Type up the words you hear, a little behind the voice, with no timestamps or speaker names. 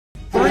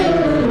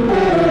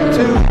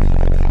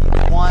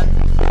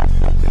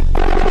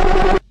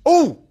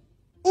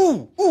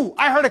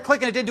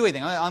click and it didn't do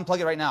anything. I'm gonna unplug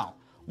it right now.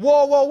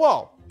 Whoa, whoa,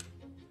 whoa.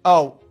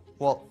 Oh,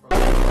 well,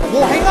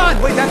 hang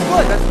on. Wait, that's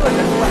good. That's good.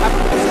 That's what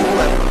happened with the system.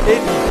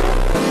 It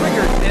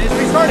triggered and it's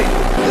restarting.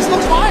 This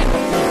looks fine.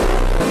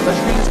 The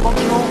screen is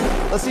functional.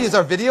 Let's see, is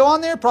our video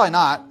on there? Probably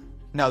not.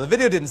 No, the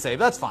video didn't save.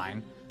 That's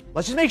fine.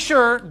 Let's just make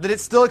sure that it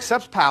still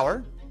accepts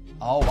power.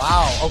 Oh,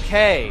 wow.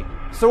 Okay.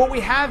 So what we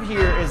have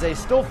here is a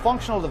still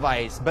functional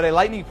device, but a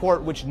lightning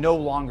port which no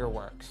longer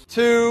works.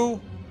 2,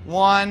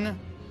 1.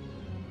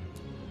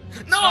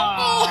 No!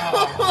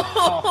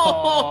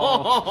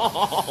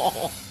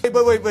 Wait,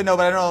 no,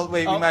 but I don't know.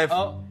 Wait, we might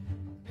have.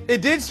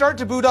 It did start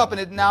to boot up,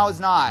 and it now is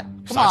not.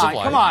 Come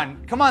on,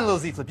 little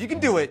Z Flip, you can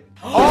do it.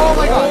 Oh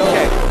my God.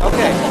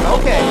 Okay.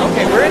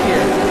 We're in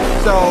here.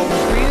 So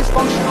screen is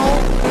functional.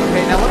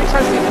 Okay, now let me try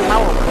to see if the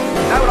power works.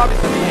 That would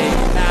obviously be a